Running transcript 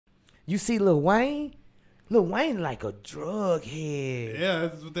You see Lil Wayne? Lil Wayne like a drug head. Yeah,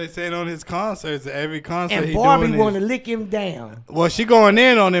 that's what they said on his concerts. Every concert And he Barbie doing want to lick him down. Well, she going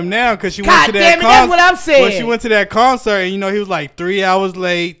in on him now because she went God to damn that it, that's what I'm saying. Well, she went to that concert and, you know, he was like 3 hours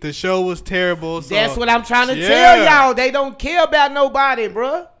late. The show was terrible. So, That's what I'm trying to tell y'all. They don't care about nobody,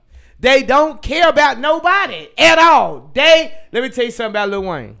 bruh. They don't care about nobody at all. Let me tell you something about Lil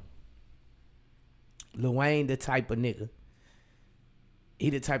Wayne. Lil Wayne the type of nigga. He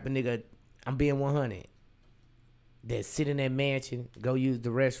the type of nigga, I'm being 100, that sit in that mansion, go use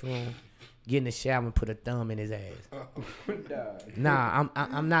the restroom, get in the shower and put a thumb in his ass. Nah,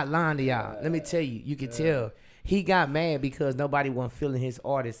 I'm not lying to y'all. Let me tell you, you can tell. He got mad because nobody wasn't feeling his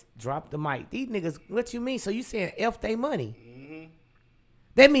artist. Drop the mic. These niggas, what you mean? So you saying F they money?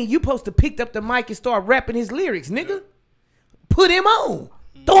 That mean you supposed to pick up the mic and start rapping his lyrics, nigga. Put him on.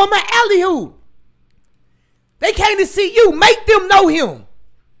 Throw him an alley-oop. They came to see you. Make them know him.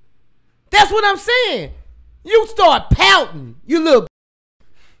 That's what I'm saying. You start pouting, you little.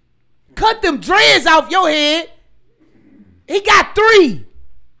 Cut them dreads off your head. He got 3.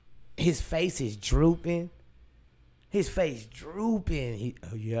 His face is drooping. His face drooping.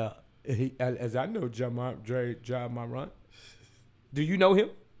 As I know, John Marant. Do you know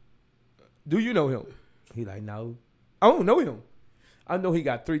him? Do you know him? He like, no. I don't know him. I know he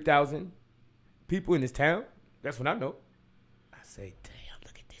got 3,000 people in his town. That's what I know. I say, damn,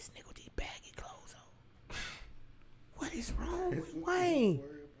 look at this nigga with these baggy clothes on. What is wrong with Wayne?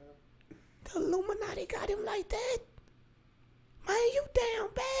 The Illuminati got him like that? Man, you damn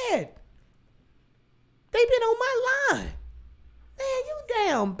bad. They been on my line. Man, you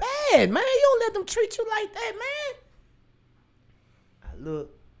damn bad, man. You don't let them treat you like that, man. I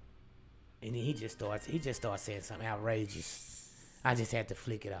look, and then he just starts saying something outrageous. I just had to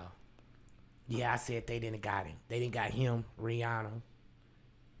flick it off. Yeah, I said they didn't got him. They didn't got him, Rihanna.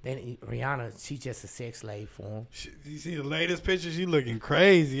 Rihanna, she just a sex slave for him. You see the latest picture? She looking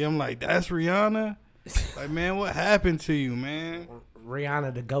crazy. I'm like, that's Rihanna? Like, man, what happened to you, man?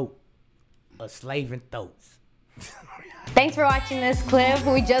 Rihanna the GOAT. A slave in throats. Thanks for watching this clip.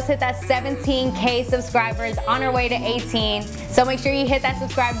 We just hit that 17K subscribers, on our way to 18. So make sure you hit that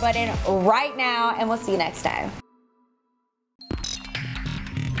subscribe button right now, and we'll see you next time.